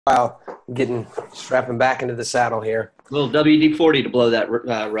while getting strapping back into the saddle here. A little WD-40 to blow that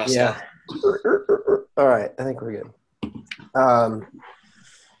rust Yeah. out. All right. I think we're good.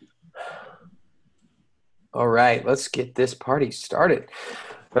 All right. Let's get this party started.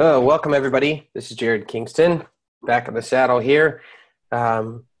 Welcome, everybody. This is Jared Kingston back in the saddle here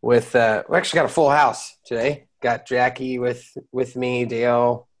we actually got a full house today. Got Jackie with me.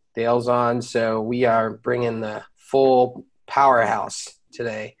 Dale's on. So we are bringing the full powerhouse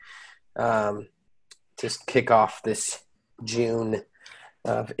today to kick off this June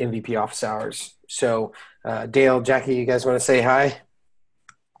of MVP office hours. So Dale, Jackie, you guys want to say hi?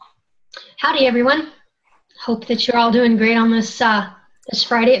 Howdy, everyone. Hope that you're all doing great on this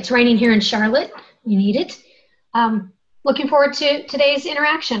Friday. It's raining here in Charlotte. You need it. Looking forward to today's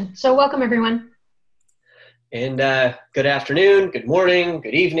interaction. So welcome, everyone. And good afternoon, good morning,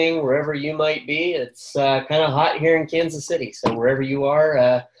 good evening, wherever you might be. It's kind of hot here in Kansas City. So wherever you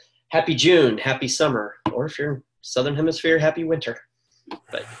are, happy June, happy summer. Or if you're in Southern Hemisphere, happy winter.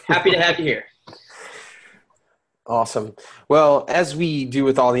 But happy to have you here. Awesome. Well, as we do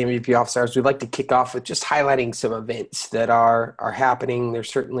with all the MVP office hours, we'd like to kick off with just highlighting some events that are happening.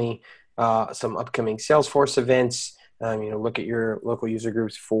 There's certainly some upcoming Salesforce events. Look at your local user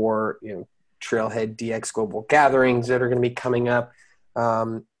groups for, Trailhead DX Global gatherings that are going to be coming up.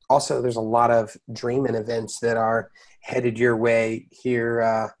 Also, there's a lot of Dreamin' events that are headed your way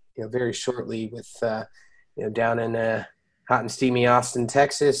here, very shortly with, down in hot and steamy Austin,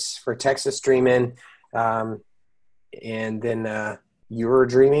 Texas for Texas Dreamin'. And then You're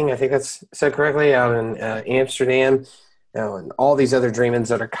Dreaming, I think that's said correctly, out in Amsterdam, and all these other Dreamins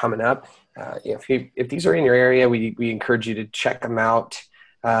that are coming up. If these are in your area, we encourage you to check them out.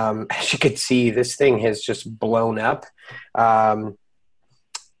 As you can see, this thing has just blown up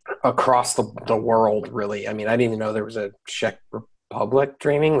across the world, really. I mean, I didn't even know there was a Czech Republic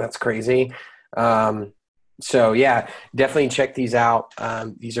Dreaming. That's crazy. So, yeah, definitely check these out.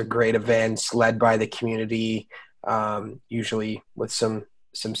 These are great events led by the community, usually with some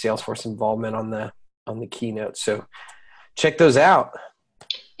Salesforce involvement on the keynote. So check those out.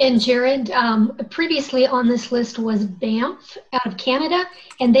 And Jared, previously on this list was Banff out of Canada,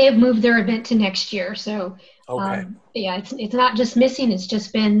 and they have moved their event to next year. So, okay. It's not just missing; it's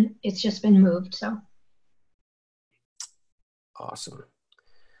just been moved. So, awesome.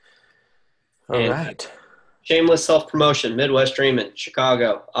 All right. Shameless self-promotion, Midwest Dreamin',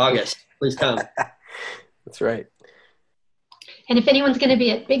 Chicago, August. Please come. That's right. And if anyone's going to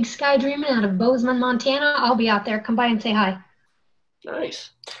be at Big Sky Dreamin' out of Bozeman, Montana, I'll be out there. Come by and say hi. Nice.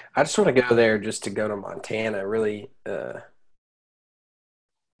 I just want to go there just to go to Montana. Really.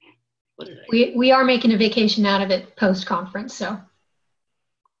 We are making a vacation out of it post-conference, so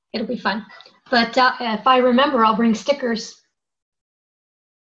it'll be fun. But if I remember, I'll bring stickers.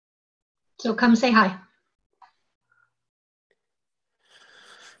 So come say hi.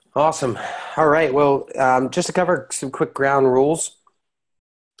 Awesome. All right. Well, just to cover some quick ground rules,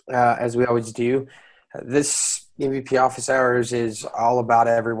 as we always do, this MVP office hours is all about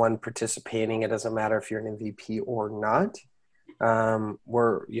everyone participating. It doesn't matter if you're an MVP or not.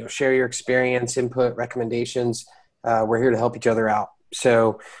 Share your experience, input, recommendations. We're here to help each other out.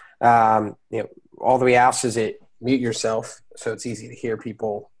 So, all that we ask is that mute yourself so it's easy to hear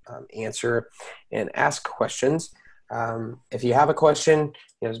people answer and ask questions. If you have a question,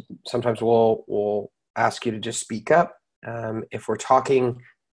 sometimes we'll ask you to just speak up. If we're talking,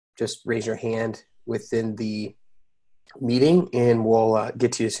 just raise your hand within the meeting and we'll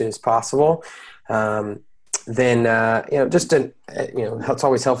get to you as soon as possible. It's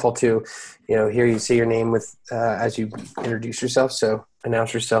always helpful to, hear you say your name as you introduce yourself. So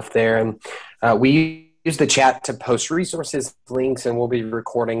announce yourself there. And we use the chat to post resources, links, and we'll be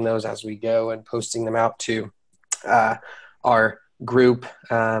recording those as we go and posting them out to our group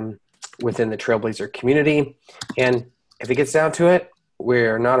within the Trailblazer community. And if it gets down to it,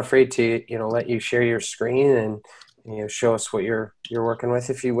 we're not afraid to, let you share your screen and, show us what you're working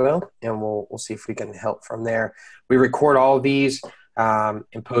with, if you will, and we'll see if we can help from there. We record all of these and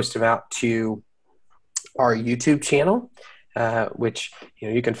post them out to our YouTube channel, which,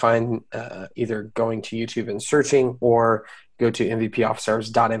 you can find either going to YouTube and searching or go to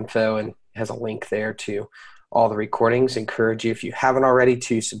mvpofficers.info and it has a link there to all the recordings. Encourage you, if you haven't already,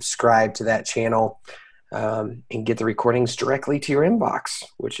 to subscribe to that channel and get the recordings directly to your inbox,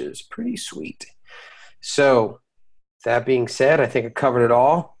 which is pretty sweet. So that being said, I think I covered it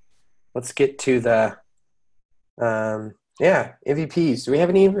all. Let's get to the MVPs. Do we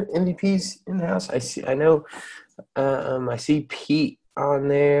have any MVPs in the house? I see Pete on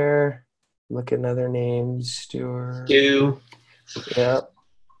there. Look at other names. Stu. Stu. Yep.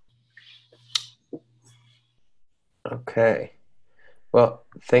 Okay. Well,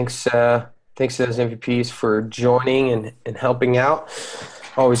 thanks to those MVPs for joining and helping out.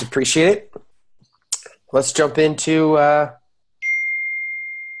 Always appreciate it. Let's jump into the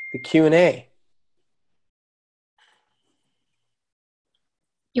Q&A.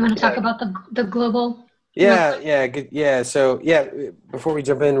 You want to talk about the global? Yeah, good. Yeah. So before we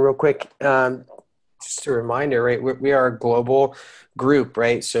jump in real quick, just a reminder, right? We are a global group,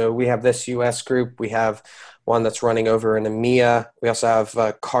 right? So we have this US group. We have one that's running over in EMEA. We also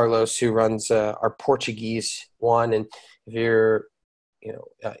have Carlos, who runs our Portuguese one. And if you're,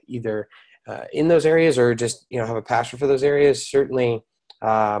 either in those areas or just, have a passion for those areas, certainly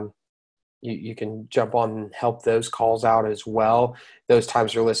you can jump on and help those calls out as well. Those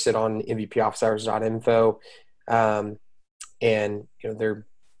times are listed on mvpofficehours.info. And,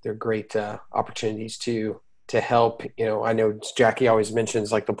 they're great opportunities to help. I know Jackie always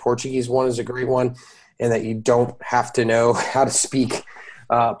mentions like the Portuguese one is a great one, and that you don't have to know how to speak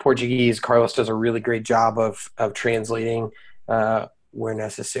Portuguese. Carlos does a really great job of translating where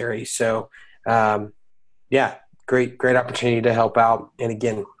necessary. So, great opportunity to help out. And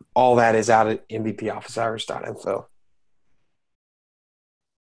again, all that is out at mvpofficehours.info.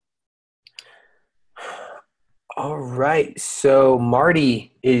 All right. So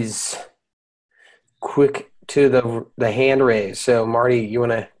Marty is quick to the hand raise. So Marty, you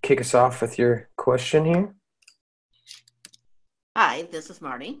want to kick us off with your question here? Hi, this is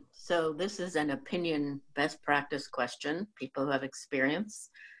Marty. So this is an opinion best practice question. People who have experience.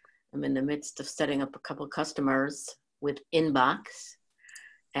 I'm in the midst of setting up a couple customers with Inbox,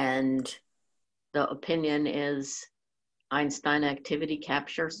 and the opinion is Einstein Activity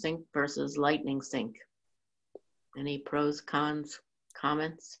Capture Sync versus Lightning Sync. Any pros, cons,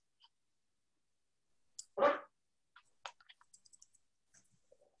 comments?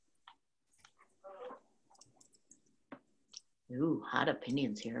 Ooh, hot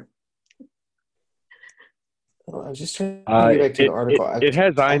opinions here. Well, I was just trying to get back to the article. It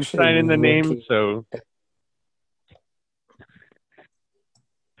has Einstein in the name, so.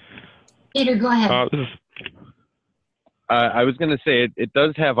 Peter, go ahead. I was going to say it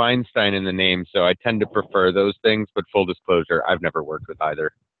does have Einstein in the name, so I tend to prefer those things, but full disclosure, I've never worked with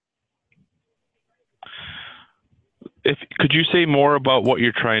either. Could you say more about what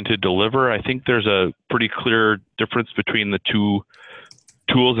you're trying to deliver? I think there's a pretty clear difference between the two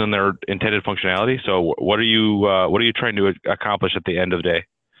tools and their intended functionality. So what are you trying to accomplish at the end of the day?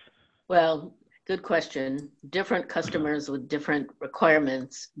 Well, good question. Different customers with different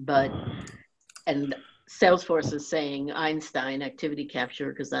requirements, and Salesforce is saying Einstein Activity Capture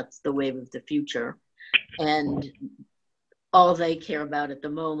because that's the wave of the future. And all they care about at the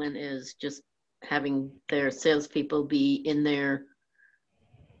moment is just having their salespeople be in their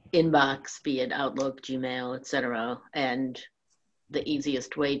inbox, be it Outlook, Gmail, etc. And the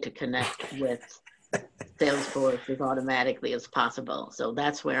easiest way to connect with Salesforce as automatically as possible. So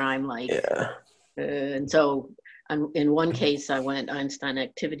that's where I'm like, and so in one case, I went Einstein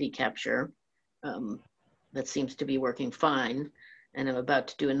Activity Capture. That seems to be working fine. And I'm about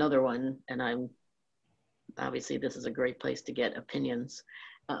to do another one. And obviously this is a great place to get opinions.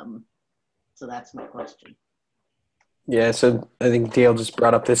 So that's my question. Yeah, so I think Dale just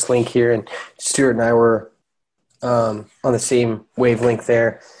brought up this link here, and Stuart and I were on the same wavelength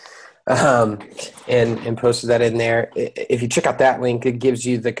there, and posted that in there. If you check out that link, it gives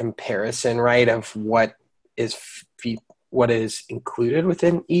you the comparison, right, of what is included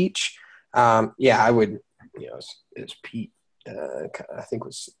within each. I would, as Pete I think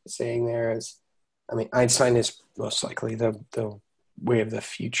was saying there is, Einstein is most likely the way of the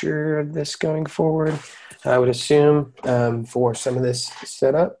future of this going forward, I would assume, for some of this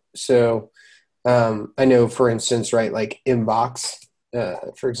setup. So I know, for instance, right, like Inbox,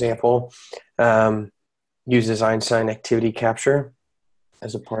 for example, uses Einstein Activity Capture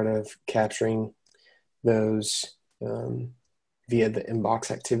as a part of capturing those via the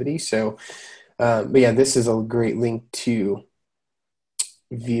inbox activity. So, this is a great link to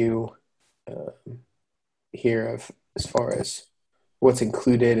view here of as far as what's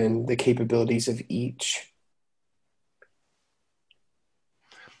included and the capabilities of each.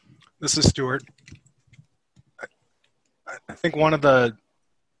 This is Stuart. I think one of the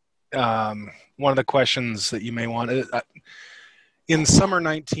questions that you may want in summer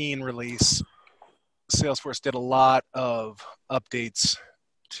 19 release, Salesforce did a lot of updates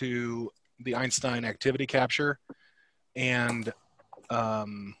to the Einstein Activity Capture, and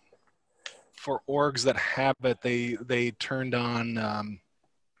for orgs that have it, they turned on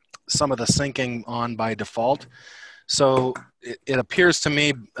some of the syncing on by default. So it appears to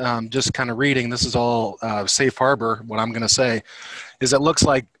me, just kind of reading, this is all safe harbor, what I'm going to say, is it looks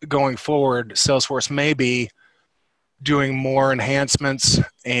like going forward, Salesforce may be doing more enhancements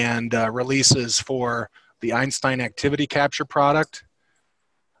and releases for the Einstein Activity Capture product.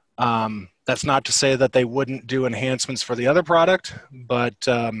 That's not to say that they wouldn't do enhancements for the other product, but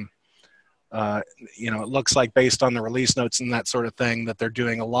you know, it looks like based on the release notes and that sort of thing that they're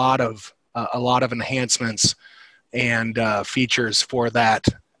doing a lot of enhancements and features for that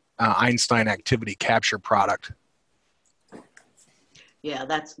Einstein Activity Capture product. Yeah,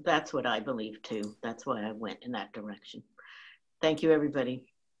 that's what I believe too. That's why I went in that direction. Thank you, everybody.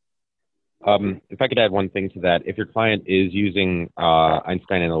 If I could add one thing to that, if your client is using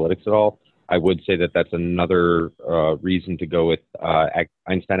Einstein Analytics at all, I would say that that's another reason to go with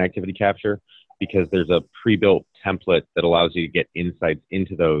Einstein Activity Capture, because there's a pre-built template that allows you to get insights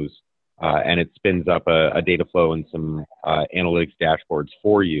into those, and it spins up a data flow and some analytics dashboards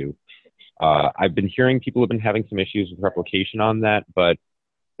for you. I've been hearing people have been having some issues with replication on that, but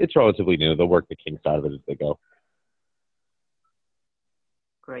it's relatively new. They'll work the kinks out of it as they go.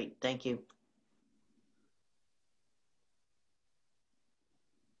 Great, thank you.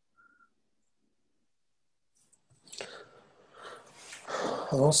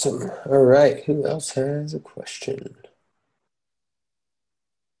 Awesome. All right. Who else has a question?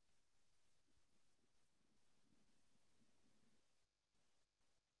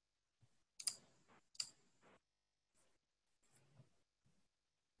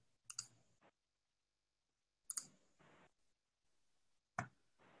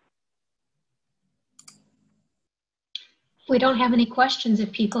 We don't have any questions.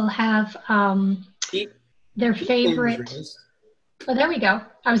 If people have their favorite. Oh, there we go.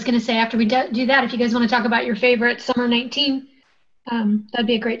 I was going to say, after we do that, if you guys want to talk about your favorite Summer 19, that'd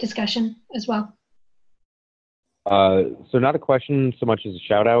be a great discussion as well. So not a question so much as a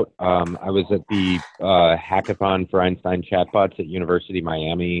shout out. I was at the hackathon for Einstein chatbots at University of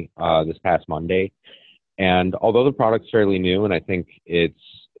Miami this past Monday. And although the product's fairly new, and I think it's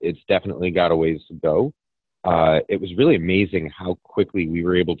definitely got a ways to go, it was really amazing how quickly we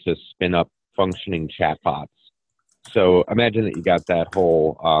were able to spin up functioning chatbots. So imagine that you got that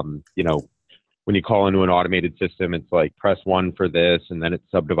whole, you know, when you call into an automated system, it's like press 1 for this, and then it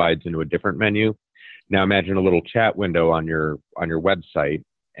subdivides into a different menu. Now imagine a little chat window on your website,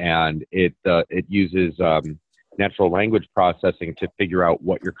 and it uses natural language processing to figure out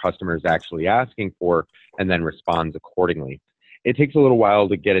what your customer is actually asking for, and then responds accordingly. It takes a little while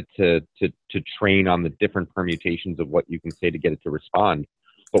to get it to train on the different permutations of what you can say to get it to respond.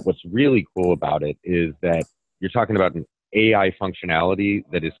 But what's really cool about it is that you're talking about an AI functionality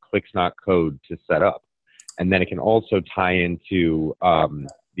that is clicks, not code, to set up. And then it can also tie into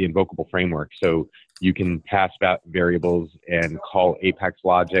the invocable framework. So you can pass variables and call Apex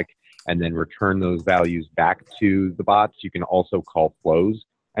logic and then return those values back to the bots. You can also call flows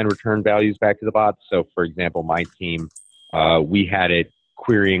and return values back to the bots. So for example, my team, we had it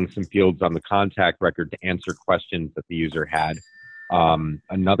querying some fields on the contact record to answer questions that the user had.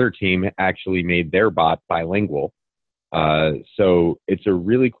 Another team actually made their bot bilingual. So it's a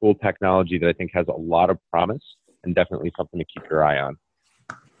really cool technology that I think has a lot of promise and definitely something to keep your eye on.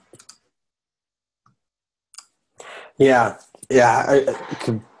 Yeah.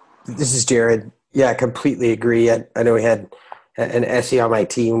 This is Jared. Yeah, I completely agree. I know we had an SE on my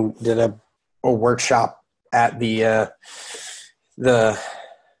team did a workshop at the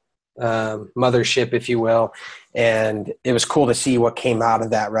mothership, if you will, and it was cool to see what came out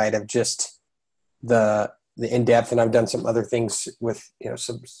of that, right? Of just the in-depth, and I've done some other things with, you know,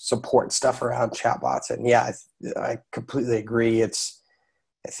 some support stuff around chatbots, and yeah, I completely agree. I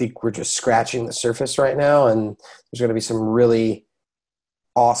think we're just scratching the surface right now, and there's going to be some really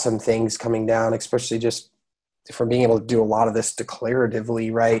awesome things coming down, especially just from being able to do a lot of this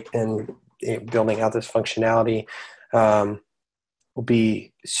declaratively, right? And you know, building out this functionality will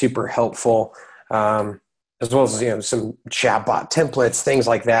be super helpful, as well as, you know, some chatbot templates, things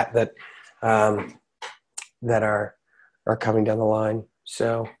like that that are coming down the line.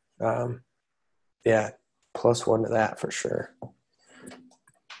 So yeah, +1 to that for sure.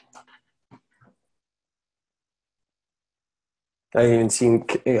 I haven't even seen.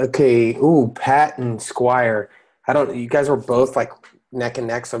 Okay, ooh, Pat and Squire. You guys were both like neck and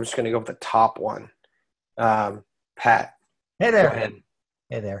neck, so I'm just going to go with the top one. Pat. Hey there. Go ahead.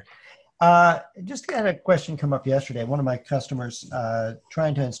 Hey there. Just had a question come up yesterday. One of my customers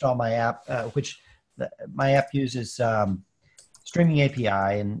trying to install my app, which my app uses streaming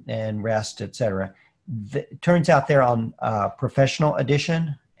API and REST, etc. Turns out they're on professional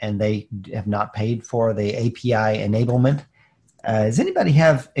edition, and they have not paid for the API enablement. Does anybody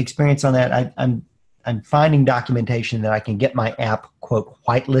have experience on that? I'm finding documentation that I can get my app, quote,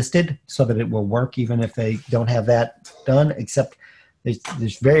 whitelisted so that it will work even if they don't have that done, except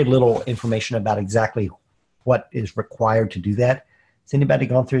there's very little information about exactly what is required to do that. Has anybody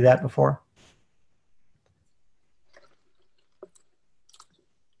gone through that before?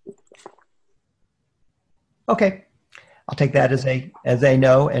 Okay. I'll take that as a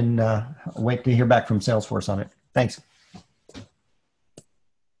no, and wait to hear back from Salesforce on it. Thanks.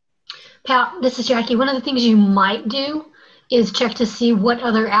 Pat, this is Jackie. One of the things you might do is check to see what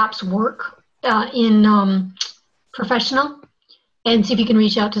other apps work in Professional, and see if you can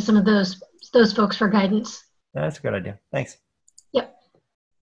reach out to some of those folks for guidance. That's a good idea. Thanks. Yep.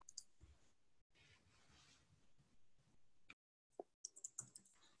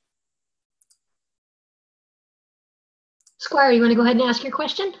 Squire, you want to go ahead and ask your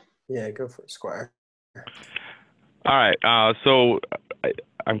question? Yeah, go for it, Squire. All right. So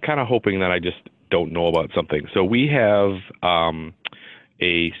I'm kind of hoping that I just don't know about something. So we have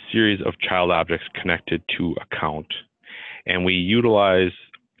a series of child objects connected to account, and we utilize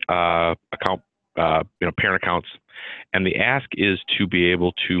parent accounts. And the ask is to be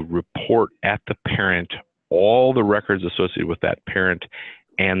able to report at the parent all the records associated with that parent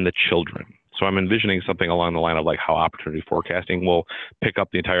and the children. So I'm envisioning something along the line of like how opportunity forecasting will pick up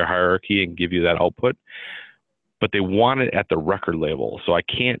the entire hierarchy and give you that output. But they want it at the record level. So I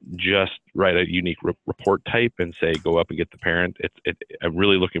can't just write a unique report type and say, go up and get the parent. I'm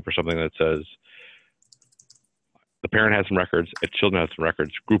really looking for something that says the parent has some records, children have some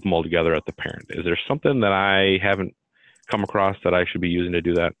records, group them all together at the parent. Is there something that I haven't come across that I should be using to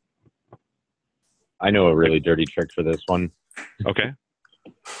do that? I know a really dirty trick for this one. Okay.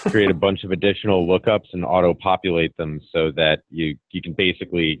 Create a bunch of additional lookups and auto-populate them so that you can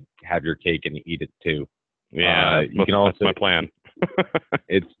basically have your cake and eat it too. Yeah, that's my plan.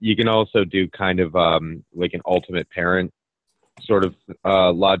 You can also do kind of like an ultimate parent sort of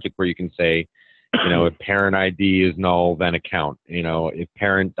logic where you can say, if parent ID is null, then account. If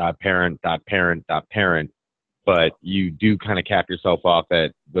parent.parent.parent.parent, but you do kind of cap yourself off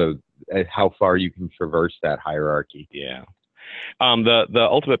at how far you can traverse that hierarchy. Yeah. The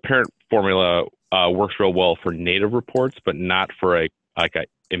ultimate parent formula works real well for native reports, but not for a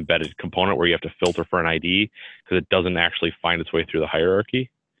embedded component where you have to filter for an ID because it doesn't actually find its way through the hierarchy.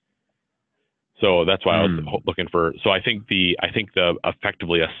 So that's why I was looking for. So I think the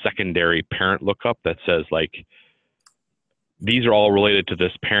effectively a secondary parent lookup that says like these are all related to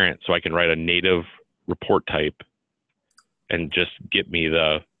this parent, so I can write a native report type and just get me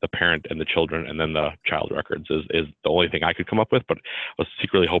the parent and the children and then the child records is the only thing I could come up with. But I was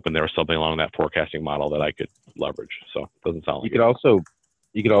secretly hoping there was something along that forecasting model that I could leverage. So it doesn't sound like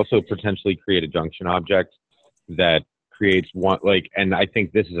you could also potentially create a junction object that creates one and I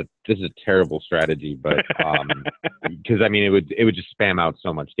think this is a terrible strategy, but because it would just spam out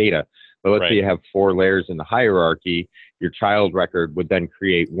so much data. But let's say you have 4 layers in the hierarchy, your child record would then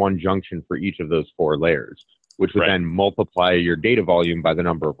create one junction for each of those 4 layers, which would then multiply your data volume by the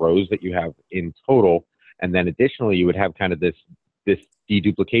number of rows that you have in total. And then additionally, you would have kind of this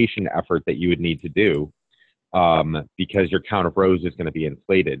deduplication effort that you would need to do because your count of rows is going to be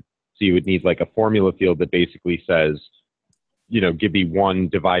inflated. So you would need like a formula field that basically says, give me 1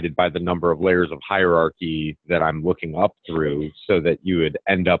 divided by the number of layers of hierarchy that I'm looking up through so that you would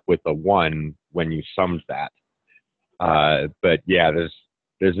end up with a 1 when you summed that. But yeah,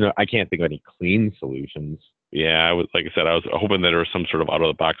 I can't think of any clean solutions. Yeah, like I said, I was hoping that there was some sort of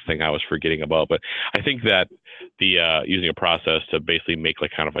out-of-the-box thing I was forgetting about. But I think that the using a process to basically make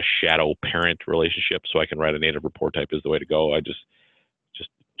like kind of a shadow parent relationship so I can write a native report type is the way to go. I just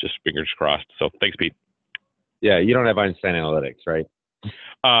fingers crossed. So thanks, Pete. Yeah, you don't have Einstein Analytics, right?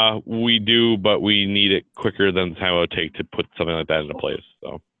 We do, but we need it quicker than the time it would take to put something like that into place.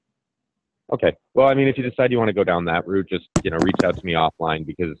 So. Okay. Well, if you decide you want to go down that route, just reach out to me offline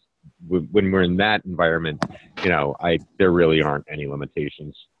because when we're in that environment, there really aren't any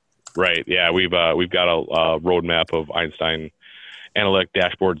limitations. Right. Yeah. We've got a roadmap of Einstein Analytic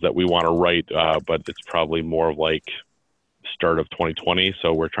dashboards that we want to write, but it's probably more of like start of 2020.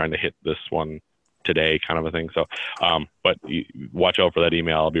 So we're trying to hit this one today, kind of a thing. So, but watch out for that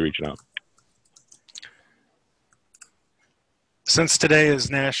email. I'll be reaching out. Since today is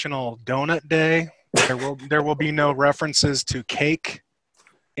National Donut Day, there will be no references to cake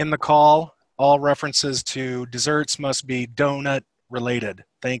in the call. All references to desserts must be donut related.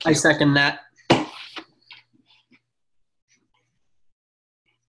 Thank you. I second that.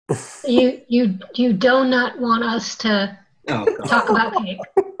 You do not want us to talk about cake.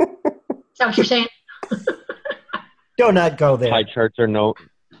 that what you're saying? Do not go there. Pie charts are no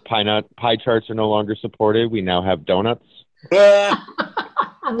longer supported. We now have donuts. I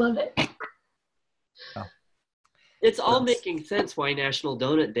love it. It's all making sense why National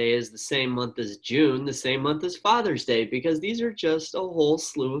Donut Day is the same month as June, the same month as Father's Day, because these are just a whole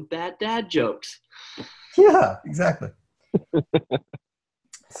slew of bad dad jokes. Yeah, exactly.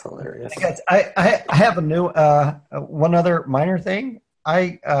 It's hilarious. I have a new one other minor thing.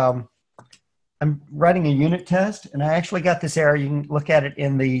 I'm writing a unit test, and I actually got this error. You can look at it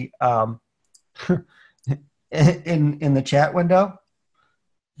in the in the chat window.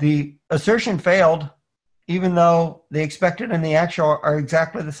 The assertion failed, even though the expected and the actual are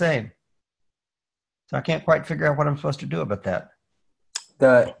exactly the same. So I can't quite figure out what I'm supposed to do about that.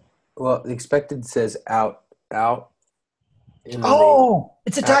 The expected says out. Oh,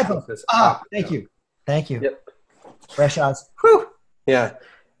 it's a typo. Out. Thank you. Yep. Fresh eyes. Whew. Yeah,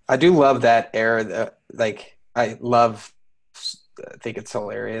 I do love that error. I think it's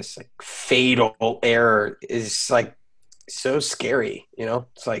hilarious. Like, fatal error is like so scary.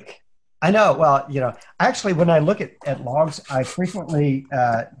 It's like. I know. Well, actually, when I look at logs, I frequently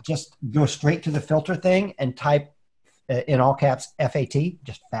just go straight to the filter thing and type in all caps FAT,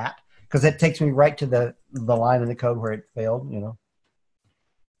 just fat, because it takes me right to the line in the code where it failed.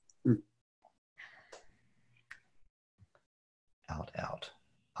 Out,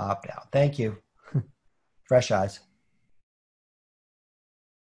 opt out. Thank you. Fresh eyes.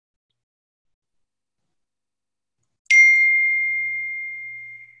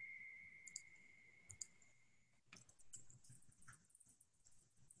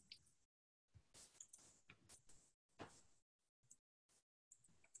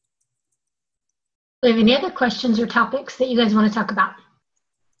 Do you have any other questions or topics that you guys want to talk about?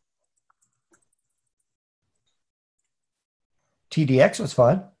 TDX was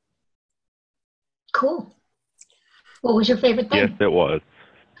fun. Cool. What was your favorite thing? Yes, it was.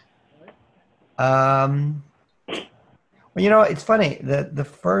 Well, it's funny. The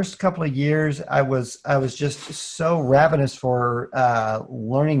first couple of years, I was just so ravenous for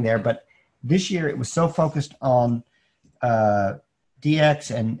learning there, but this year it was so focused on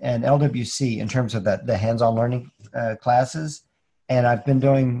DX and LWC in terms of the hands-on learning classes, and I've been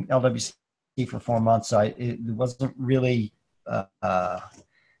doing LWC for 4 months, so it wasn't really a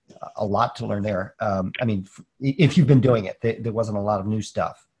lot to learn there. If you've been doing it, there wasn't a lot of new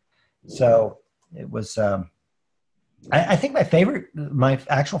stuff, so it was. I think my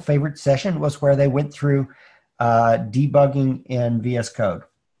actual favorite session was where they went through debugging in VS Code.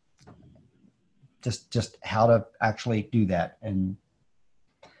 Just how to actually do that, and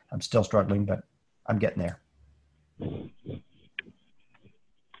I'm still struggling, but I'm getting there.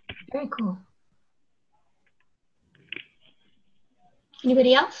 Very cool.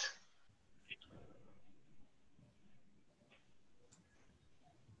 Anybody else?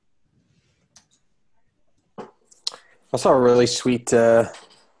 I saw a really sweet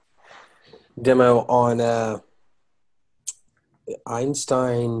demo on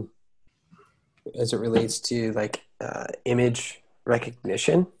Einstein as it relates to image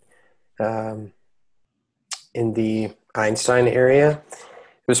recognition in the Einstein area.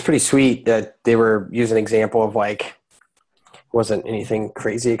 It was pretty sweet that they were using an example of wasn't anything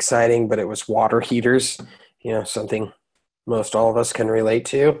crazy exciting, but it was water heaters, something most all of us can relate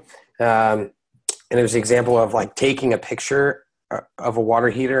to. And it was an example of taking a picture of a water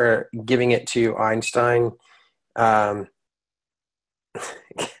heater, giving it to Einstein.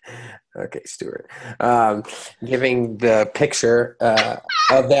 Okay, Stuart. Giving the picture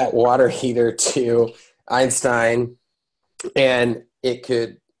of that water heater to Einstein, and it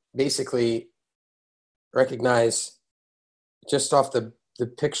could basically recognize just off the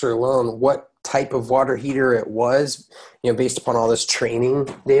picture alone what type of water heater it was, based upon all this training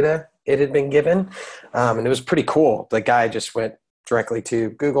data it had been given. And it was pretty cool. The guy just went directly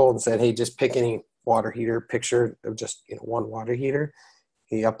to Google and said, hey, just pick any water heater picture of just one water heater.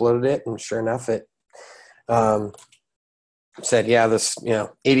 He uploaded it, and sure enough, it said, yeah, this,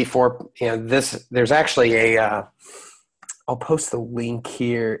 84, there's actually a, I'll post the link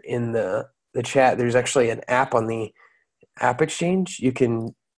here in the chat. There's actually an app on the App Exchange you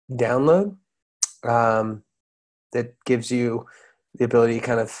can download that gives you the ability to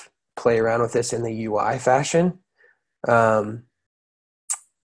kind of play around with this in the UI fashion. Where's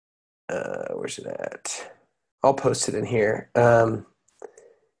it at? I'll post it in here.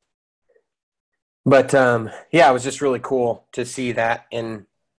 But it was just really cool to see that in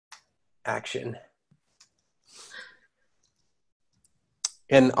action.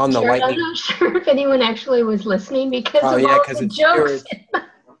 And on the lightning, I'm not sure if anyone actually was listening because of all the jokes.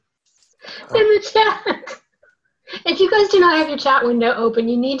 in the chat. If you guys do not have your chat window open,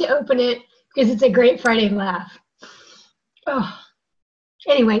 you need to open it because it's a great Friday laugh. Oh.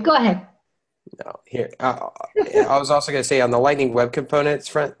 Anyway, go ahead. No, here. I was also going to say on the Lightning Web Components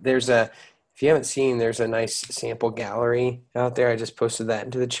front, if you haven't seen, there's a nice sample gallery out there. I just posted that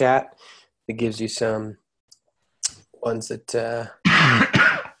into the chat. It gives you some ones that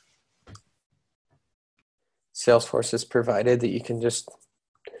Salesforce has provided that you can just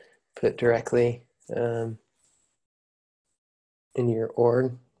put directly in your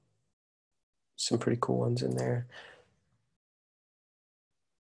org. Some pretty cool ones in there.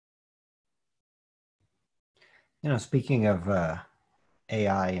 Speaking of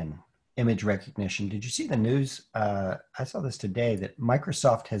AI and image recognition, did you see the news? I saw this today that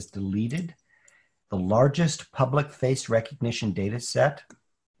Microsoft has deleted the largest public face recognition data set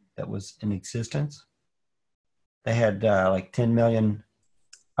that was in existence. They had 10 million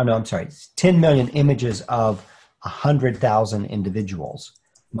images of 100,000 individuals,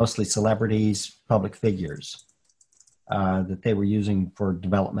 mostly celebrities, public figures, that they were using for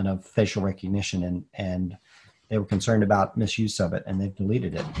development of facial recognition, and they were concerned about misuse of it, and they've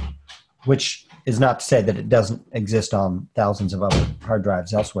deleted it, which is not to say that it doesn't exist on thousands of other hard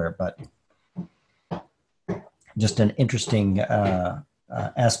drives elsewhere, but just an interesting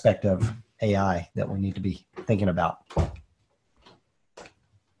aspect of AI that we need to be thinking about.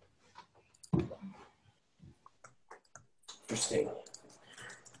 Interesting.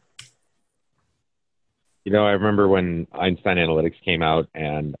 I remember when Einstein Analytics came out,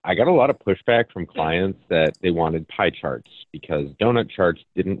 and I got a lot of pushback from clients that they wanted pie charts because donut charts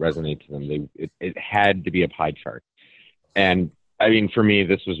didn't resonate to them. It had to be a pie chart. And I mean, for me,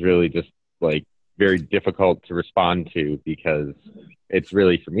 this was really just like very difficult to respond to because it's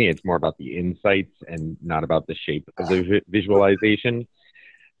really, for me, it's more about the insights and not about the shape of the visualization.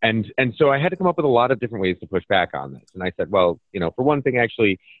 And so I had to come up with a lot of different ways to push back on this. And I said, well, for one thing,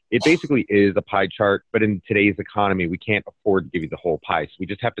 actually, it basically is a pie chart, but in today's economy, we can't afford to give you the whole pie. So we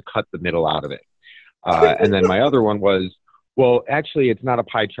just have to cut the middle out of it. And then my other one was, well, actually, it's not a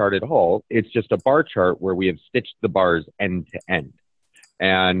pie chart at all. It's just a bar chart where we have stitched the bars end to end.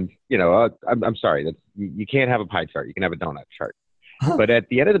 And, I'm sorry, you can't have a pie chart. You can have a donut chart. But at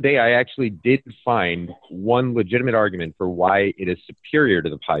the end of the day, I actually did find one legitimate argument for why it is superior to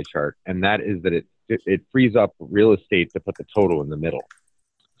the pie chart, and that is that it frees up real estate to put the total in the middle.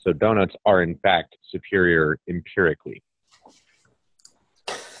 So donuts are, in fact, superior empirically.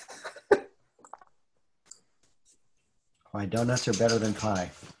 Why donuts are better than pie.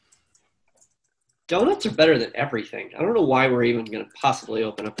 Donuts are better than everything. I don't know why we're even going to possibly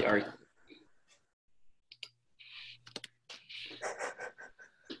open up the argument.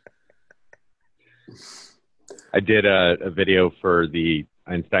 I did a video for the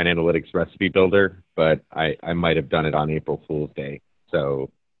Einstein Analytics recipe builder, but I might have done it on April Fool's Day.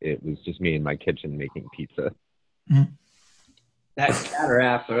 So it was just me in my kitchen making pizza. Mm-hmm. That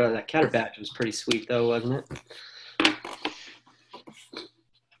Catter batch was pretty sweet though, wasn't it?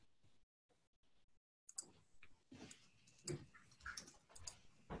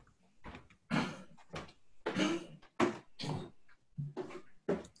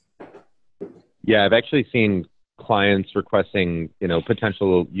 Yeah, I've actually seen clients requesting,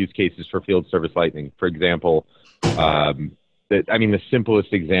 potential use cases for field service lightning. For example, the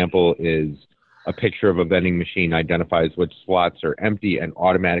simplest example is a picture of a vending machine identifies which slots are empty and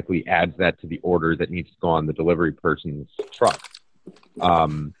automatically adds that to the order that needs to go on the delivery person's truck.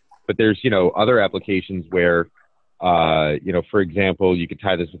 But there's, other applications where, for example, you could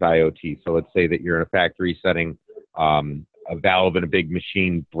tie this with IoT. So let's say that you're in a factory setting, a valve in a big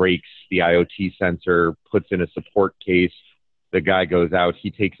machine breaks, the IoT sensor puts in a support case, the guy goes out,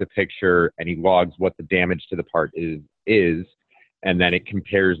 he takes a picture, and he logs what the damage to the part is, and then it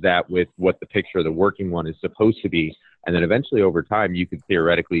compares that with what the picture of the working one is supposed to be. And then eventually over time, you could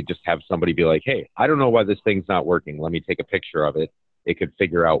theoretically just have somebody be like, hey, I don't know why this thing's not working. Let me take a picture of it. It could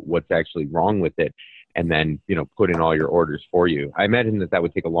figure out what's actually wrong with it and then, put in all your orders for you. I imagine that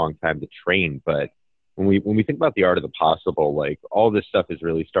would take a long time to train, but when we think about the art of the possible, like all this stuff is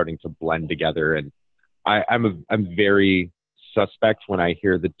really starting to blend together. And I'm very suspect when I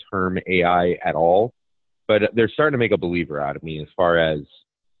hear the term AI at all, but they're starting to make a believer out of me as far as,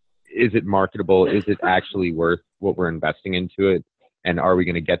 is it marketable? Is it actually worth what we're investing into it? And are we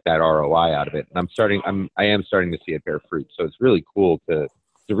going to get that ROI out of it? And I am starting to see it bear fruit. So it's really cool it's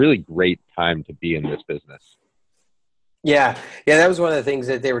a really great time to be in this business. Yeah, that was one of the things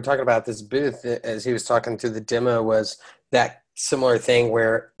that they were talking about this booth as he was talking through the demo, was that similar thing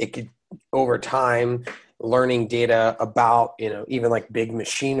where it could, over time, learning data about, even like big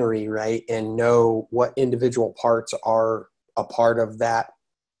machinery, right? And know what individual parts are a part of that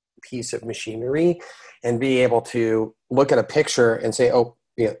piece of machinery, and be able to look at a picture and say, oh,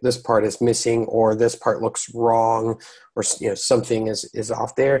 this part is missing, or this part looks wrong, or something is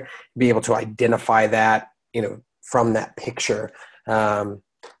off there. Be able to identify that, from that picture,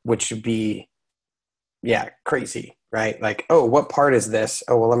 which would be, crazy, right? Like, oh, what part is this?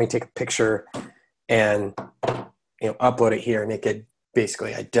 Oh, well, let me take a picture and upload it here, and it could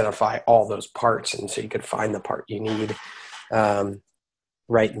basically identify all those parts, and so you could find the part you need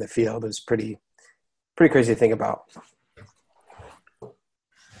right in the field. Is pretty crazy to think about.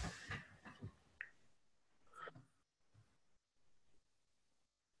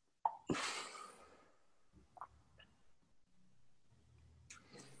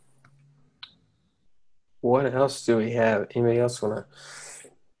 What else do we have? Anybody else want to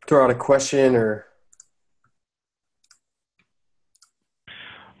throw out a question, or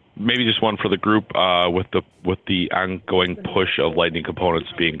Maybe just one for the group, with the ongoing push of Lightning components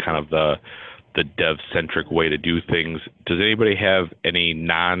being kind of the dev-centric way to do things. Does anybody have any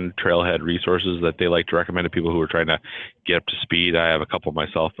non-Trailhead resources that they like to recommend to people who are trying to get up to speed? I have a couple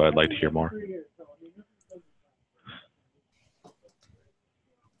myself, but I'd like to hear more.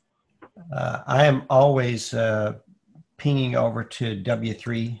 I am always pinging over to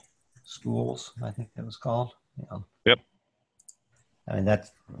W3 Schools, I think that was called. Yep. I mean, that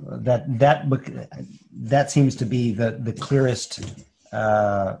seems to be the clearest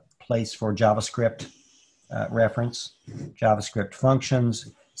place for JavaScript reference, JavaScript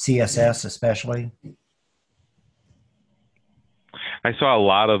functions, CSS especially. I saw a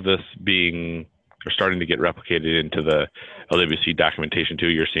lot of this starting to get replicated into the LWC documentation too.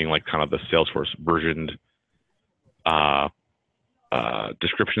 You're seeing like kind of the Salesforce versioned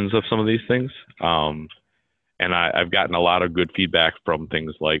descriptions of some of these things. And I've gotten a lot of good feedback from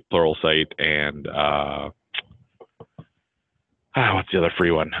things like Pluralsight and what's the other free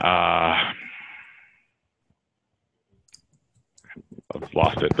one? I've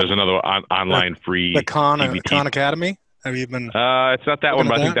lost it. There's another online free. The Khan Academy. Have you been? It's not that one,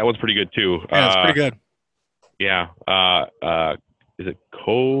 but I think that one's pretty good too. Yeah, it's pretty good. Yeah. Is it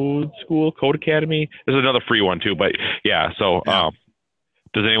Code School, Code Academy? There's another free one too, but yeah. So,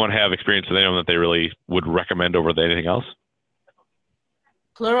 does anyone have experience with anyone that they really would recommend over anything else?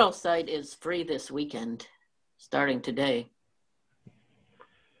 Pluralsight is free this weekend, starting today.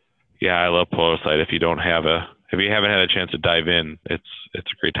 Yeah, I love Pluralsight. If you haven't had a chance to dive in, it's a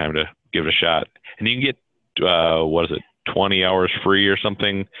great time to give it a shot. And you can get 20 hours free or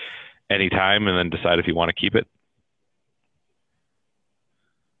something anytime, and then decide if you want to keep it.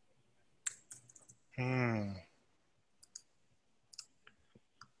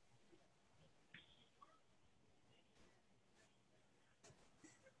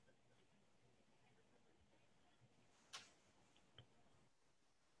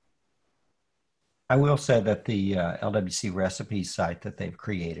 I will say that the LWC recipes site that they've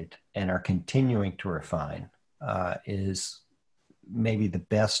created and are continuing to refine is maybe the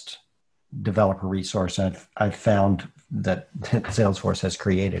best developer resource I've found that Salesforce has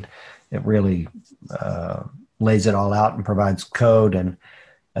created. It really lays it all out and provides code, and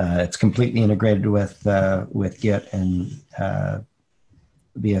it's completely integrated with Git and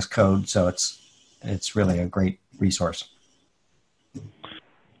VS Code. So it's really a great resource.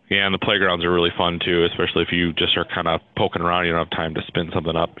 Yeah, and the playgrounds are really fun too, especially if you just are kind of poking around. You don't have time to spin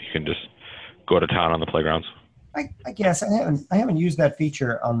something up. You can just go to town on the playgrounds. I guess I haven't used that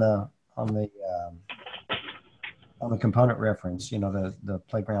feature on the component reference. The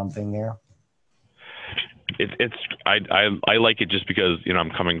playground thing there. I like it just because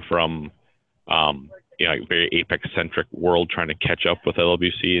I'm coming from a very Apex centric world, trying to catch up with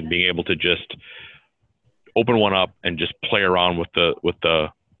LWC, and being able to just open one up and just play around with the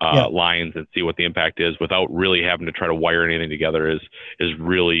lines and see what the impact is without really having to try to wire anything together is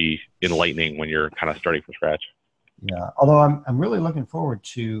really enlightening when you're kind of starting from scratch. Yeah, although I'm really looking forward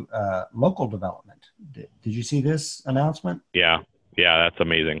to local development. Did you see this announcement? Yeah, that's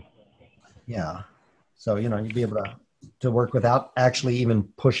amazing. Yeah, so you'd be able to work without actually even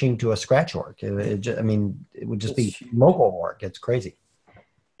pushing to a scratch org. It would just be local work. It's crazy.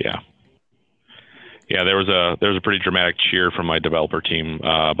 Yeah, there was a pretty dramatic cheer from my developer team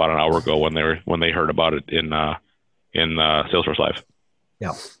about an hour ago when they heard about it in Salesforce Live.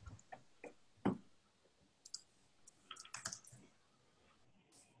 Yeah.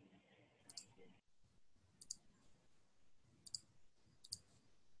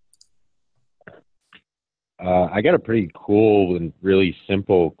 I got a pretty cool and really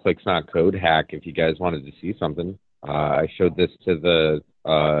simple Clicks Not Code hack if you guys wanted to see something. I showed this to the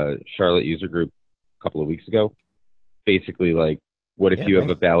Charlotte user group a couple of weeks ago. Basically, like, what if you have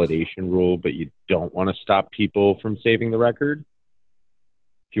a validation rule, but you don't want to stop people from saving the record?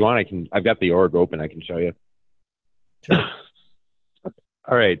 If you want, I've got the org open. I can show you. Sure.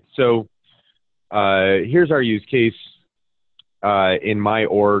 All right. So here's our use case. In my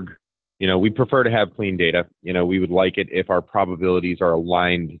org, we prefer to have clean data. We would like it if our probabilities are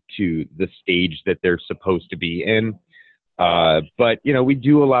aligned to the stage that they're supposed to be in. But we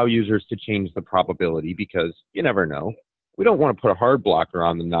do allow users to change the probability because you never know. We don't want to put a hard blocker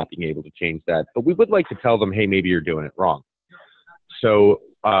on them not being able to change that, but we would like to tell them, hey, maybe you're doing it wrong. So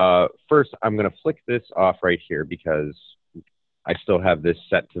first, I'm going to flick this off right here because I still have this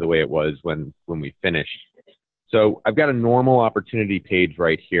set to the way it was when we finished. So I've got a normal opportunity page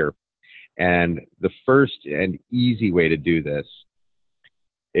right here. And the first and easy way to do this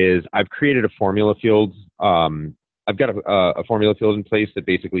is I've created a formula field. I've got a formula field in place that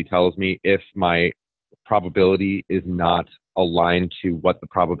basically tells me if my probability is not aligned to what the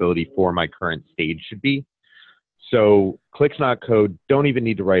probability for my current stage should be. So Clicks Not Code don't even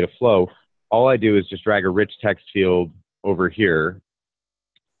need to write a flow. All I do is just drag a rich text field over here.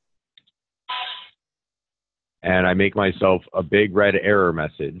 And I make myself a big red error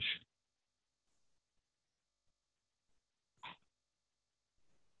message.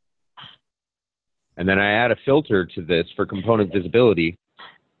 And then I add a filter to this for component visibility.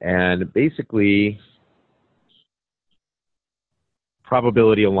 And basically,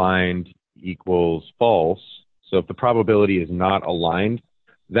 probability aligned equals false. So if the probability is not aligned,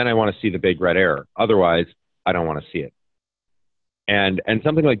 then I want to see the big red error. Otherwise, I don't want to see it. And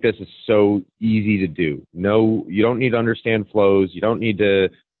something like this is so easy to do. No, you don't need to understand flows. You don't need to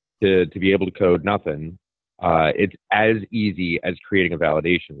be able to code nothing. It's as easy as creating a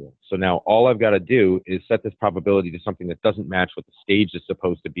validation rule. So now all I've got to do is set this probability to something that doesn't match what the stage is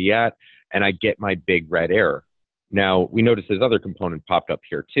supposed to be at, and I get my big red error. Now, we notice this other component popped up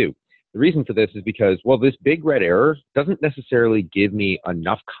here too. The reason for this is because, well, this big red error doesn't necessarily give me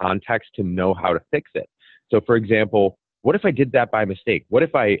enough context to know how to fix it. So for example, what if I did that by mistake? What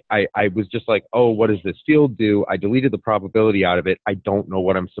if I was just like, oh, what does this field do? I deleted the probability out of it. I don't know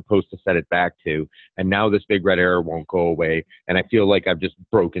what I'm supposed to set it back to. And now this big red error won't go away. And I feel like I've just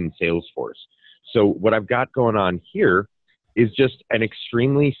broken Salesforce. So what I've got going on here is just an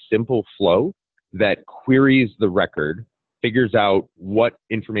extremely simple flow that queries the record, figures out what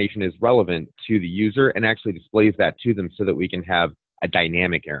information is relevant to the user, and actually displays that to them so that we can have a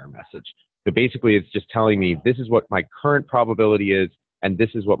dynamic error message. So basically, it's just telling me this is what my current probability is, and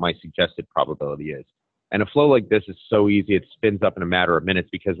this is what my suggested probability is. And a flow like this is so easy, it spins up in a matter of minutes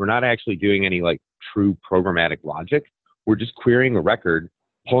because we're not actually doing any like true programmatic logic. We're just querying a record,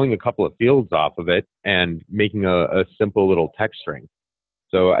 pulling a couple of fields off of it, and making a simple little text string.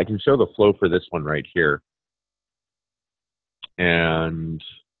 So I can show the flow for this one right here. And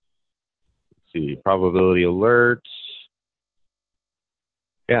let's see, probability alerts.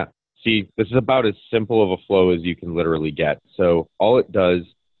 Yeah, see, this is about as simple of a flow as you can literally get. So all it does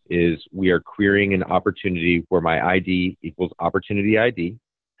is we are querying an opportunity where my ID equals opportunity ID.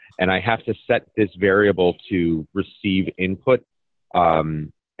 And I have to set this variable to receive input.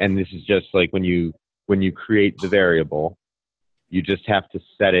 And this is just like when you create the variable, you just have to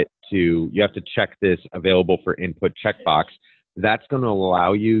set it to, you have to check this available for input checkbox. That's going to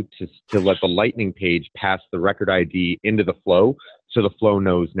allow you to let the Lightning page pass the record ID into the flow. So the flow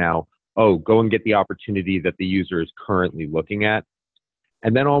knows now, oh, go and get the opportunity that the user is currently looking at.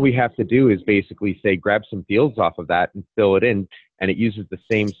 And then all we have to do is basically say, grab some fields off of that and fill it in. And it uses the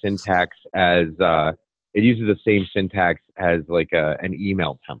same syntax as, like an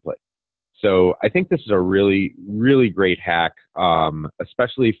email template. So I think this is a really, really great hack,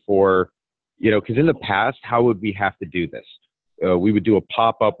 especially for, because in the past, how would we have to do this? We would do a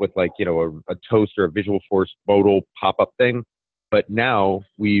pop-up with like, a toast or a Visualforce modal pop-up thing. But now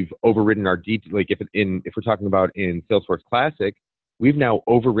we've overridden our detail. Like if we're talking about in Salesforce Classic, we've now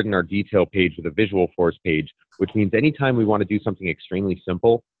overridden our detail page with a Visualforce page, which means anytime we want to do something extremely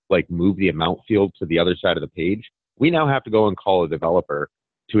simple, like move the amount field to the other side of the page, we now have to go and call a developer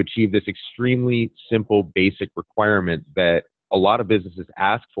to achieve this extremely simple, basic requirement that a lot of businesses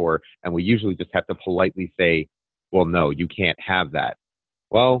ask for. And we usually just have to politely say, well, no, you can't have that.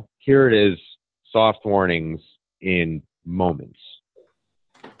 Well, here it is, soft warnings in moments.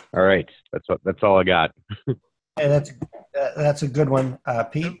 All right, that's all I got. Hey, that's a good one,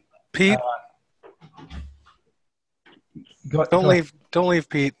 Pete. Pete, don't leave,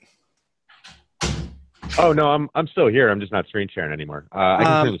 Pete. Oh no, I'm still here. I'm just not screen sharing anymore. I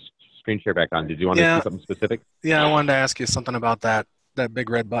can turn the screen share back on. Did you want to see something specific? Yeah, I wanted to ask you something about that big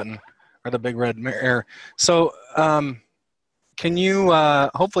red button or the big red arrow. So can you,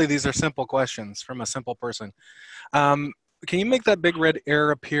 hopefully these are simple questions from a simple person. Can you make that big red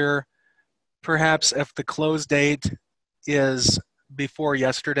arrow appear perhaps if the close date is before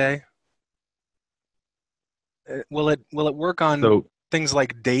yesterday? Will it work on things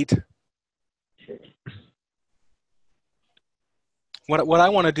like date? What I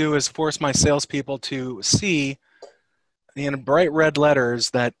want to do is force my salespeople to see in bright red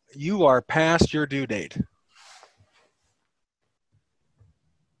letters that you are past your due date.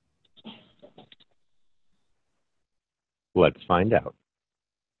 Let's find out.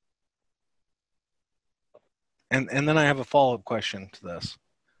 And then I have a follow-up question to this.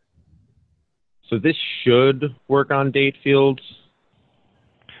 So this should work on date fields.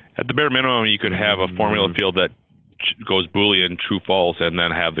 At the bare minimum, you could have a formula field that goes Boolean true false and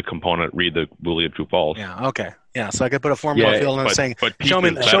then have the component read the Boolean true false. Yeah, okay. Yeah, so I could put a formula field and saying, show me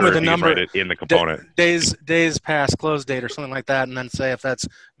the if number in the component. Days past close date or something like that, and then say if that's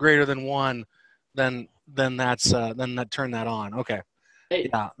greater than 1, then that's turn that on. Okay.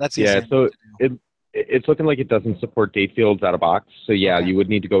 Yeah, that's easy. Yeah, so it's looking like it doesn't support date fields out of box. So yeah, you would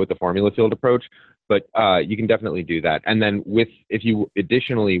need to go with the formula field approach, but you can definitely do that. And then if you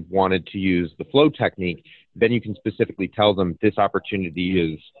additionally wanted to use the flow technique, then you can specifically tell them this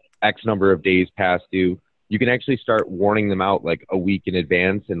opportunity is X number of days past due. You can actually start warning them out like a week in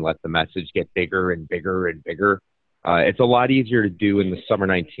advance and let the message get bigger and bigger and bigger. It's a lot easier to do in the summer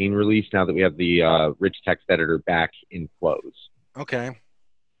 19 release now that we have the rich text editor back in flows. Okay.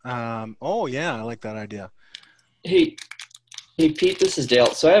 Oh yeah, I like that idea. Hey Pete, this is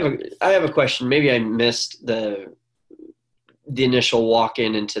Dale. So I have a question. Maybe I missed the initial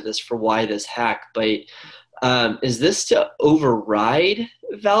walk-in into this for why this hack, but is this to override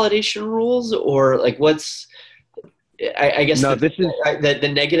validation rules, or like what's? I guess no,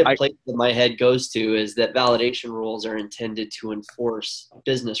 the negative place that my head goes to is that validation rules are intended to enforce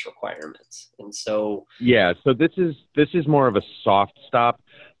business requirements, and so yeah. So this is more of a soft stop,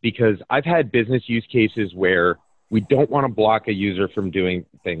 because I've had business use cases where we don't want to block a user from doing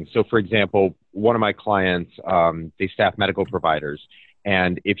things. So for example, one of my clients, they staff medical providers.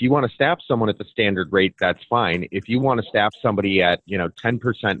 And if you want to staff someone at the standard rate, that's fine. If you want to staff somebody at,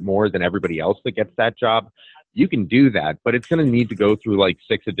 10% more than everybody else that gets that job, you can do that, but it's going to need to go through like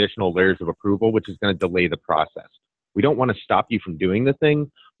 6 additional layers of approval, which is going to delay the process. We don't want to stop you from doing the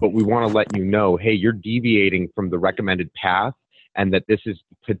thing, but we want to let you know, hey, you're deviating from the recommended path and that this is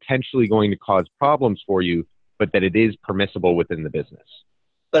potentially going to cause problems for you, but that it is permissible within the business.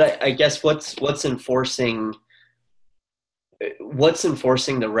 But I guess what's enforcing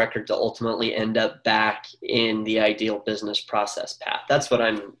the record to ultimately end up back in the ideal business process path? That's what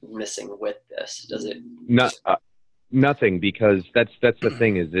I'm missing with this. Does it? Nothing, because that's the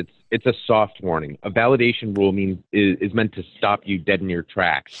thing is it's a soft warning. A validation rule is meant to stop you dead in your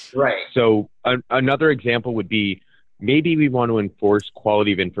tracks. Right. So another example would be, maybe we want to enforce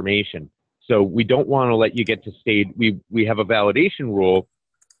quality of information. So we don't want to let you get to stage. We have a validation rule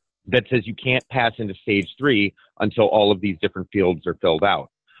that says you can't pass into stage 3 until all of these different fields are filled out.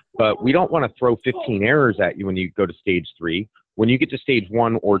 But we don't want to throw 15 errors at you when you go to stage 3. When you get to stage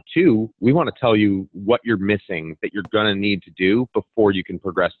 1 or 2, we want to tell you what you're missing that you're going to need to do before you can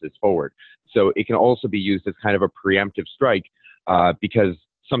progress this forward. So it can also be used as kind of a preemptive strike, because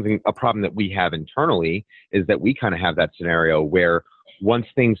a problem that we have internally is that we kind of have that scenario where once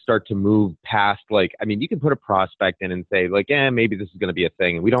things start to move past, you can put a prospect in and say maybe this is going to be a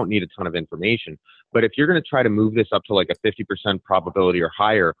thing and we don't need a ton of information. But if you're going to try to move this up to like a 50% probability or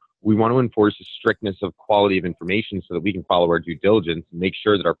higher, we want to enforce a strictness of quality of information so that we can follow our due diligence and make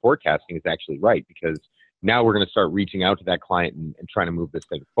sure that our forecasting is actually right, because now we're going to start reaching out to that client and trying to move this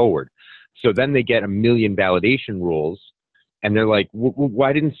thing forward. So then they get a million validation rules. And they're like,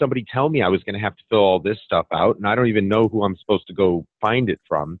 why didn't somebody tell me I was going to have to fill all this stuff out? And I don't even know who I'm supposed to go find it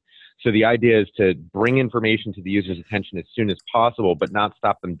from. So the idea is to bring information to the user's attention as soon as possible, but not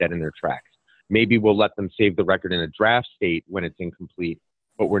stop them dead in their tracks. Maybe we'll let them save the record in a draft state when it's incomplete,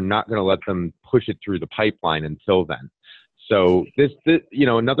 but we're not going to let them push it through the pipeline until then. So this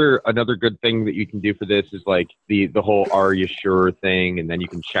another good thing that you can do for this is like the whole "Are you sure?" thing, and then you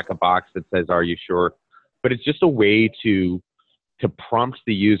can check a box that says "Are you sure?" But it's just a way to prompt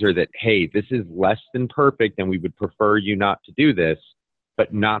the user that, hey, this is less than perfect and we would prefer you not to do this,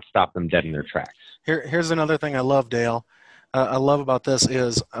 but not stop them dead in their tracks. Here's another thing I love, Dale. I love about this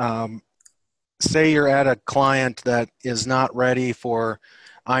is, say you're at a client that is not ready for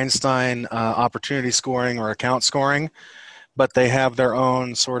Einstein opportunity scoring or account scoring, but they have their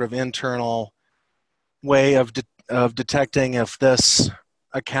own sort of internal way of detecting if this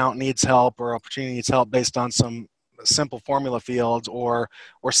account needs help or opportunity needs help based on some simple formula fields or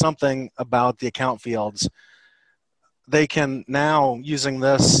something about the account fields. They can now, using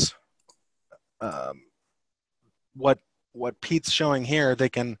this, what Pete's showing here, they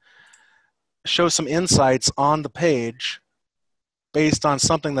can show some insights on the page based on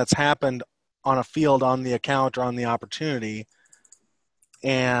something that's happened on a field on the account or on the opportunity,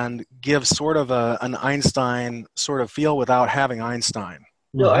 and give sort of an Einstein sort of feel without having Einstein.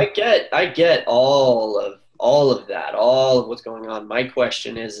 No, I get all of that, all of what's going on. My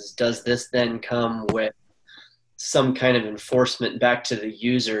question is does this then come with some kind of enforcement back to the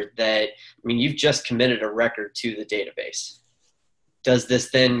user that, I mean, you've just committed a record to the database. Does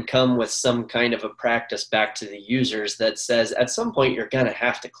this then come with some kind of a practice back to the users that says at some point you're going to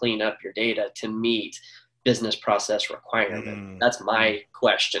have to clean up your data to meet business process requirement? That's my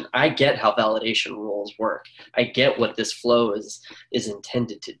question. I get how validation rules work. I get what this flow is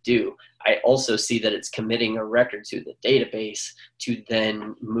intended to do. I also see that it's committing a record to the database to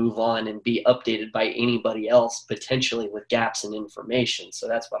then move on and be updated by anybody else, potentially with gaps in information. So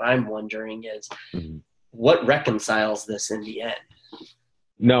that's what I'm wondering is what reconciles this in the end?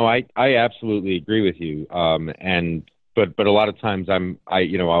 No, I absolutely agree with you. But a lot of times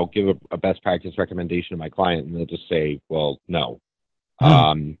I'll give a best practice recommendation to my client and they'll just say, well, no.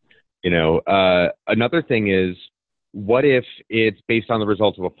 Another thing is, what if it's based on the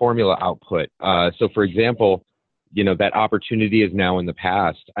results of a formula output? So for example, that opportunity is now in the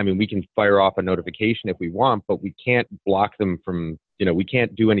past. I mean, we can fire off a notification if we want, but we can't block them from, we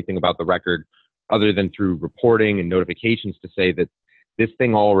can't do anything about the record other than through reporting and notifications to say that this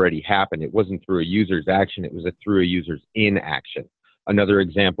thing already happened. It wasn't through a user's action. It was through a user's inaction. Another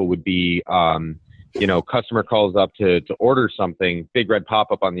example would be, customer calls up to order something, big red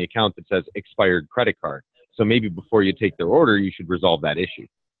pop-up on the account that says expired credit card. So maybe before you take their order, you should resolve that issue.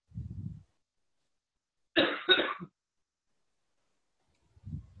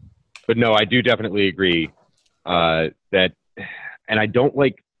 But no, I do definitely agree that, and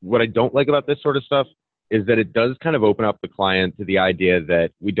what I don't like about this sort of stuff is that it does kind of open up the client to the idea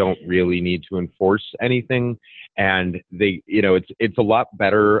that we don't really need to enforce anything. And it's a lot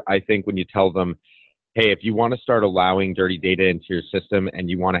better, I think, when you tell them, hey, if you want to start allowing dirty data into your system and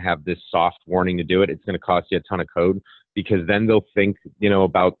you want to have this soft warning to do it, it's going to cost you a ton of code, because then they'll think,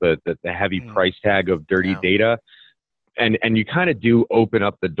 about the heavy price tag of dirty data. And you kind of do open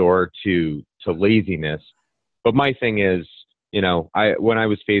up the door to laziness. But my thing is, when I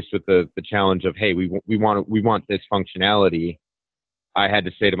was faced with the challenge of, hey, we want this functionality, I had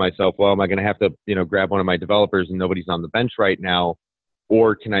to say to myself, well, am I going to have to, grab one of my developers and nobody's on the bench right now,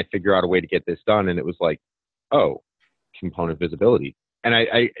 or can I figure out a way to get this done? And it was like, oh, component visibility. And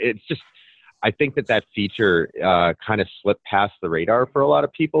I think that feature kind of slipped past the radar for a lot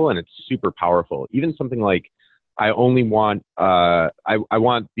of people, and it's super powerful. Even something like, I only want I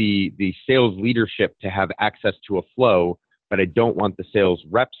want the sales leadership to have access to a flow, but I don't want the sales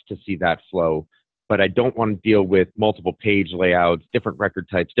reps to see that flow. But I don't want to deal with multiple page layouts, different record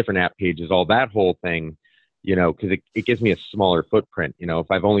types, different app pages, all that whole thing, because it gives me a smaller footprint.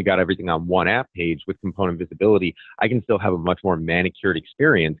 If I've only got everything on one app page with component visibility, I can still have a much more manicured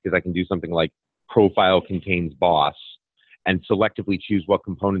experience, because I can do something like profile contains boss and selectively choose what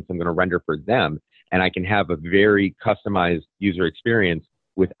components I'm going to render for them. And I can have a very customized user experience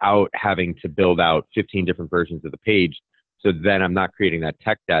without having to build out 15 different versions of the page. So then I'm not creating that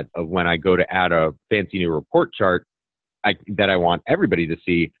tech debt of when I go to add a fancy new report chart that I want everybody to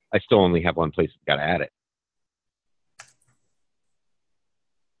see, I still only have one place I've got to add it.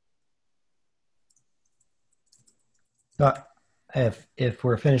 If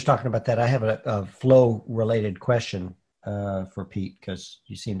we're finished talking about that, I have a flow related question for Pete, because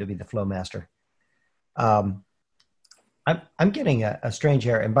you seem to be the flow master. I'm getting a strange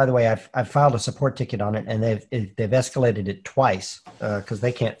error, and by the way, I've filed a support ticket on it, and they've escalated it twice because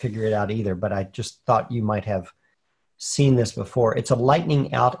they can't figure it out either. But I just thought you might have seen this before. It's a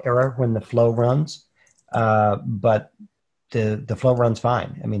lightning out error when the flow runs, but the flow runs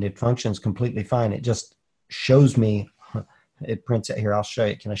fine. I mean, it functions completely fine. It just shows me, it prints it here. I'll show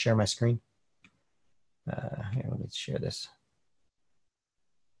you. Can I share my screen? Here, let me share this.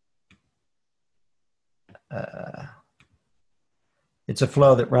 It's a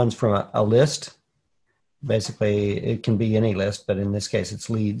flow that runs from a list. Basically, it can be any list, but in this case, it's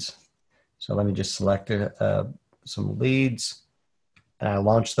leads. So let me just select some leads, and I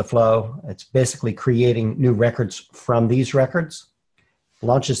launch the flow. It's basically creating new records from these records.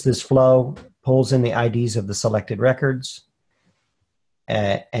 launches this flow, pulls in the IDs of the selected records,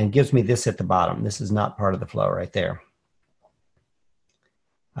 and gives me this at the bottom. This is not part of the flow right there.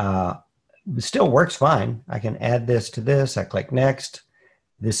 It still works fine. I can add this to this. I click next.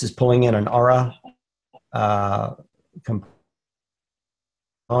 This is pulling in an Aura component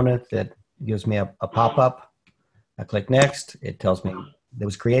that gives me a pop-up. I click next. It tells me it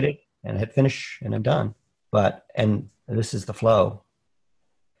was created, and I hit finish, and I'm done. And this is the flow.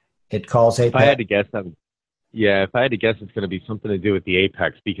 It calls Apex. If I had to guess, if I had to guess, it's going to be something to do with the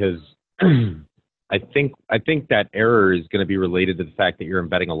Apex, because I think that error is going to be related to the fact that you're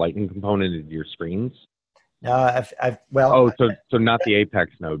embedding a Lightning component into your screens. So not the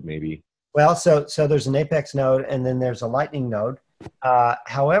Apex node, maybe. Well, so there's an Apex node, and then there's a Lightning node.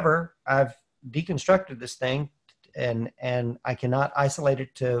 However, I've deconstructed this thing, and I cannot isolate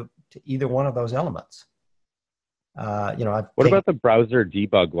it to either one of those elements. What about the browser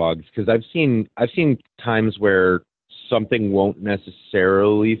debug logs? Because I've seen times where something won't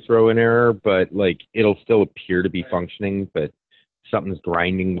necessarily throw an error, but like it'll still appear to be functioning, but something's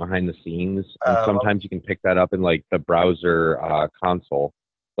grinding behind the scenes. And sometimes you can pick that up in like the browser console,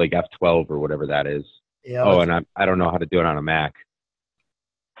 like F12 or whatever that is. Yeah. And I don't know how to do it on a Mac.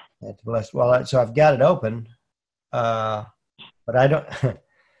 Well, so I've got it open, but I don't.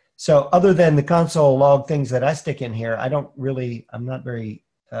 So other than the console log things that I stick in here, I'm not very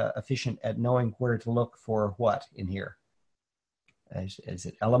efficient at knowing where to look for what in here. Is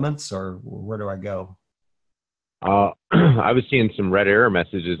it elements, or where do I go? I was seeing some red error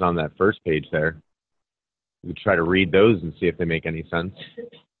messages on that first page there. We try to read those and see if they make any sense.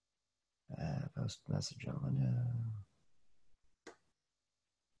 Post message on.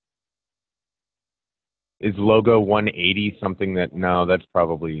 Is logo 180 something that, no, that's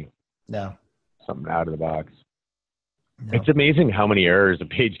probably no something out of the box. No. It's amazing how many errors a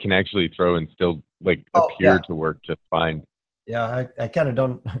page can actually throw and still appear to work just fine. Yeah, I kind of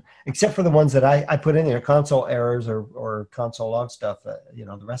don't, except for the ones that I put in there, console errors or console log stuff.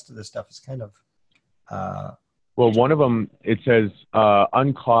 The rest of this stuff is kind of. Well, one of them, it says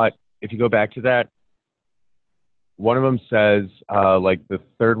uncaught. If you go back to that, one of them says, like the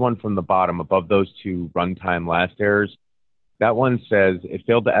third one from the bottom, above those two runtime last errors, that one says it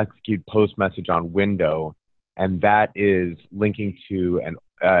failed to execute post message on window, and that is linking to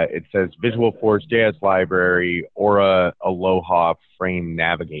it says Visual Force JS library, Aura Aloha Frame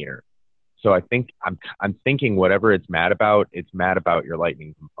Navigator. So I think I'm thinking whatever it's mad about your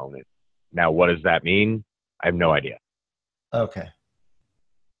Lightning component. Now, what does that mean? I have no idea. Okay.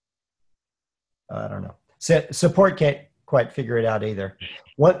 I don't know. Support can't quite figure it out either.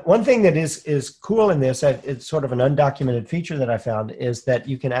 One thing that is cool in this, it's sort of an undocumented feature that I found, is that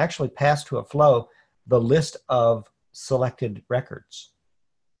you can actually pass to a flow the list of selected records.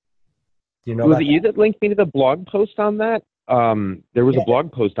 Do you know? Was it you that linked me to the blog post on that? There was a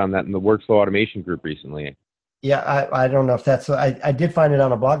blog post on that in the Workflow Automation group recently. Yeah, I don't know if that's. I did find it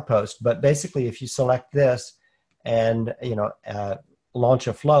on a blog post, but basically, if you select this and launch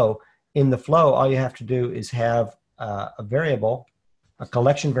a flow. In the flow, all you have to do is have a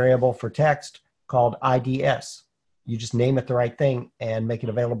collection variable for text called IDS. You just name it the right thing and make it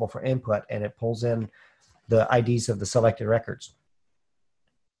available for input, and it pulls in the IDs of the selected records.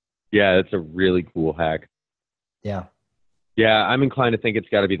 Yeah, that's a really cool hack. Yeah. Yeah, I'm inclined to think it's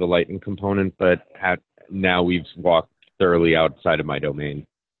got to be the Lightning component, but now we've walked thoroughly outside of my domain.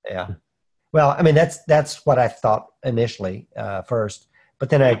 Yeah. Well, I mean, that's what I thought initially first. But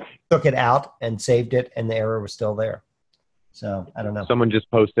then I took it out and saved it, and the error was still there. So I don't know. Someone just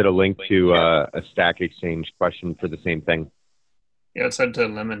posted a link to a Stack Exchange question for the same thing. Yeah, it said to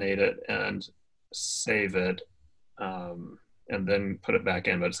eliminate it and save it, and then put it back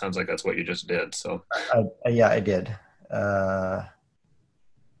in. But it sounds like that's what you just did. So yeah, I did. Finding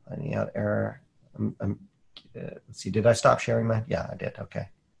out error. Let's see. Did I stop sharing my? Yeah, I did. Okay.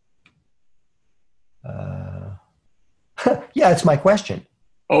 Yeah, it's my question.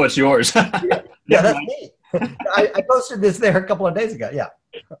 Oh, it's yours. Yeah, that's me. I posted this there a couple of days ago. Yeah.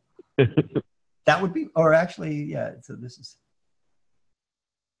 That would be, or actually, yeah. So this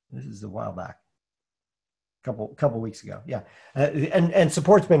is a while back. Couple weeks ago. Yeah. And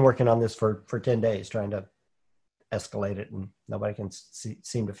support's been working on this for 10 days, trying to escalate it, and nobody can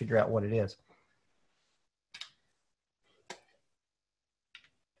seem to figure out what it is.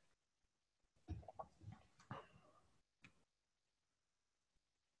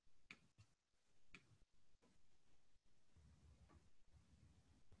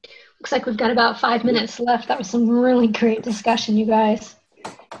 Looks like we've got about 5 minutes left. That was some really great discussion, you guys.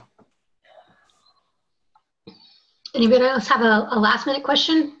 Anybody else have a last minute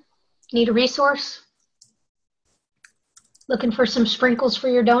question? Need a resource? Looking for some sprinkles for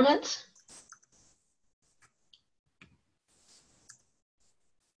your donuts?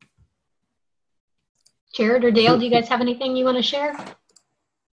 Jared or Dale, do you guys have anything you want to share?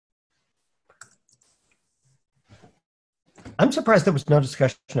 I'm surprised there was no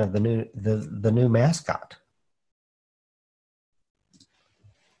discussion of the new mascot.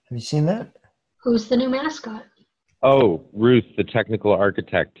 Have you seen that? Who's the new mascot? Oh, Ruth, the technical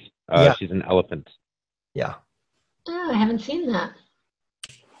architect. Yeah. She's an elephant. Yeah. Oh, I haven't seen that.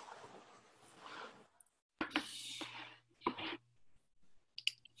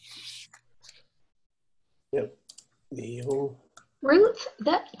 Yep. Ruth,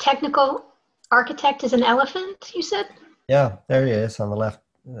 that technical architect is an elephant, you said? Yeah, there he is on the left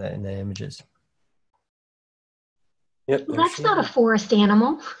in the images. Yep. Well, that's not a forest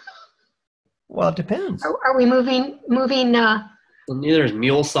animal. Well, it depends. Are we moving? Well, neither is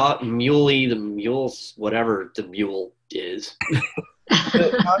muley, the mules, whatever the mule is.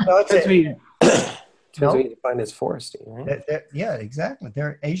 No, Depends what you No. define as foresty, right? Yeah, exactly.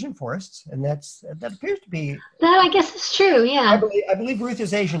 They're Asian forests, and that appears to be. That I guess is true. I Yeah. believe Ruth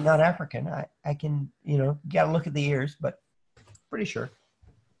is Asian, not African. I can, got to look at the ears, but pretty sure.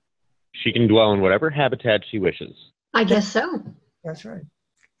 She can dwell in whatever habitat she wishes. I guess so. That's right.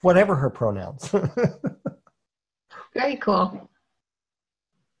 Whatever her pronouns. Very cool.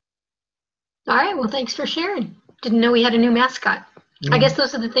 All right. Well, thanks for sharing. Didn't know we had a new mascot. I guess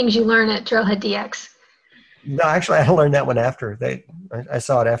those are the things you learn at Trailhead DX. No, actually, I learned that one after I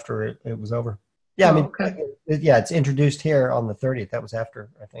saw it after it was over. Yeah, I mean, okay. it's introduced here on the 30th. That was after,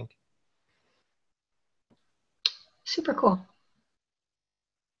 I think. Super cool.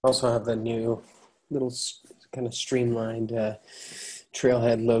 Also have the new little kind of streamlined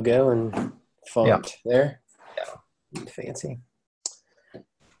Trailhead logo and font there. Yeah, fancy. Does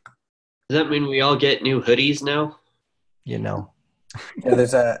that mean we all get new hoodies now? Yeah,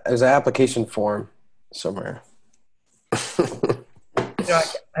 there's an application form somewhere.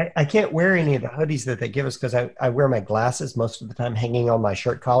 I can't wear any of the hoodies that they give us because I wear my glasses most of the time hanging on my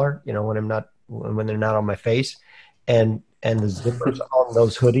shirt collar, when they're not on my face. And the zippers on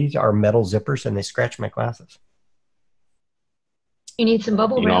those hoodies are metal zippers and they scratch my glasses. You need some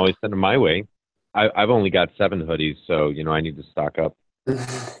bubble You can wrap. always send them my way. I've only got 7 hoodies, so I need to stock up. The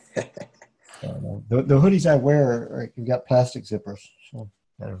hoodies I wear you've got plastic zippers, so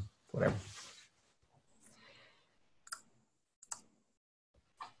whatever.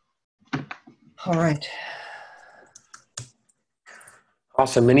 All right.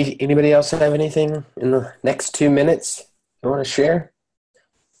 Awesome. Anybody else have anything in the next 2 minutes you want to share?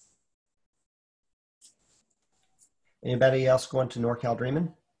 Anybody else going to NorCal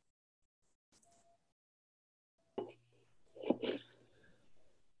Dreamin'?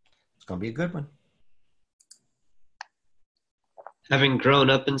 It's going to be a good one. Having grown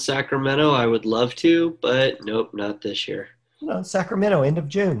up in Sacramento, I would love to, but nope, not this year. No, Sacramento, end of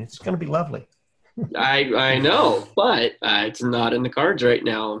June. It's going to be lovely. I know, but it's not in the cards right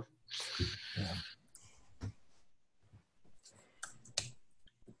now.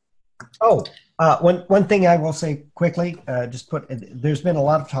 Oh, one thing I will say quickly, there's been a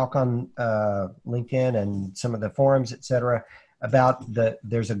lot of talk on LinkedIn and some of the forums, et cetera, about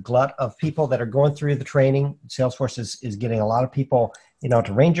there's a glut of people that are going through the training. Salesforce is getting a lot of people,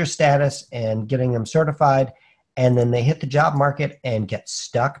 to Ranger status and getting them certified. And then they hit the job market and get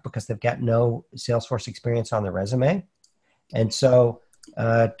stuck because they've got no Salesforce experience on their resume. And so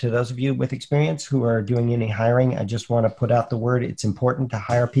to those of you with experience who are doing any hiring, I just want to put out the word. It's important to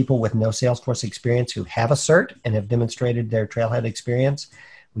hire people with no Salesforce experience who have a cert and have demonstrated their Trailhead experience.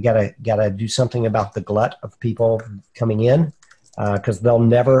 We gotta do something about the glut of people coming in because they'll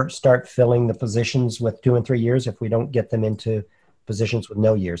never start filling the positions with 2 and 3 years if we don't get them into positions with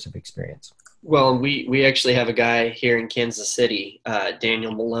no years of experience. Well, we actually have a guy here in Kansas City,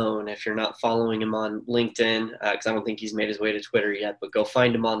 Daniel Malone. If you're not following him on LinkedIn, because I don't think he's made his way to Twitter yet, but go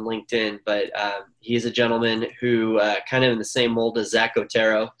find him on LinkedIn. But he is a gentleman who kind of in the same mold as Zach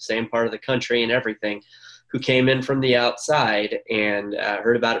Otero, same part of the country and everything, who came in from the outside and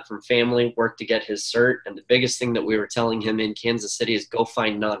heard about it from family, worked to get his cert. And the biggest thing that we were telling him in Kansas City is go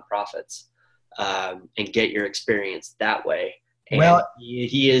find nonprofits and get your experience that way. And well,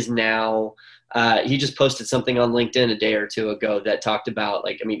 he is now, he just posted something on LinkedIn a day or two ago that talked about,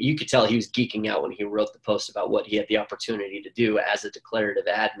 you could tell he was geeking out when he wrote the post about what he had the opportunity to do as a declarative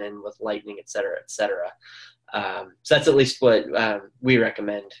admin with Lightning, et cetera, et cetera. So that's at least what we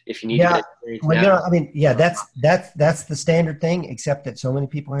recommend if you need to get well, that's the standard thing, except that so many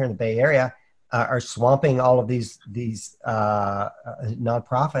people here in the Bay Area are swamping all of these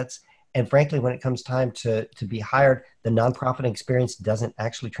nonprofits. And frankly, when it comes time to be hired, the nonprofit experience doesn't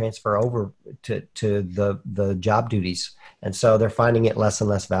actually transfer over to the job duties. And so they're finding it less and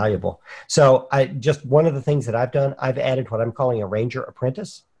less valuable. So one of the things that I've done, I've added what I'm calling a Ranger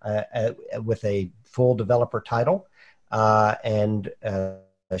Apprentice with a full developer title. And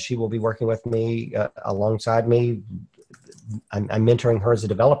she will be working with me alongside me. I'm mentoring her as a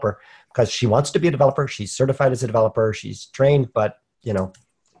developer because she wants to be a developer. She's certified as a developer. She's trained, but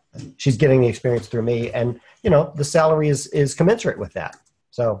she's getting the experience through me, and the salary is commensurate with that.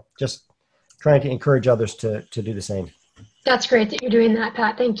 So just trying to encourage others to do the same. That's great that you're doing that,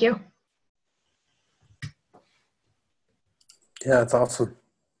 Pat. Thank you. Yeah, that's awesome.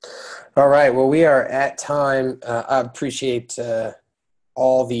 All right. Well, we are at time. I appreciate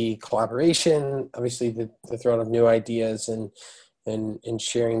all the collaboration, obviously the throwing of new ideas and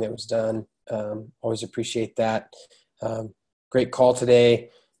sharing that was done. Always appreciate that. Great call today.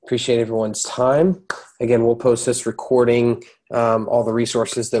 Appreciate everyone's time. Again, we'll post this recording, all the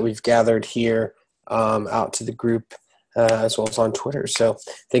resources that we've gathered here out to the group as well as on Twitter. So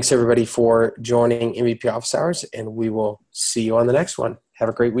thanks everybody for joining MVP Office Hours, and we will see you on the next one. Have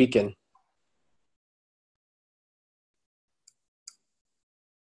a great weekend.